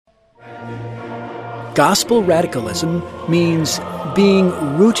Gospel radicalism means being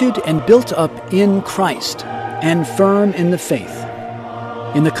rooted and built up in Christ and firm in the faith.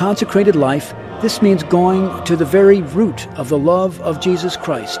 In the consecrated life, this means going to the very root of the love of Jesus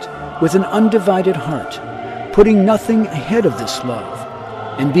Christ with an undivided heart, putting nothing ahead of this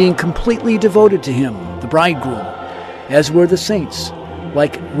love, and being completely devoted to Him, the bridegroom, as were the saints,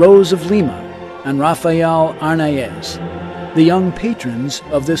 like Rose of Lima and Rafael Arnaez, the young patrons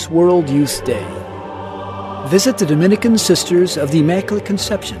of this World Youth Day. Visit the Dominican Sisters of the Immaculate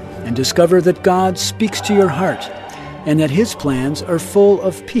Conception and discover that God speaks to your heart and that His plans are full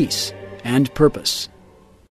of peace and purpose.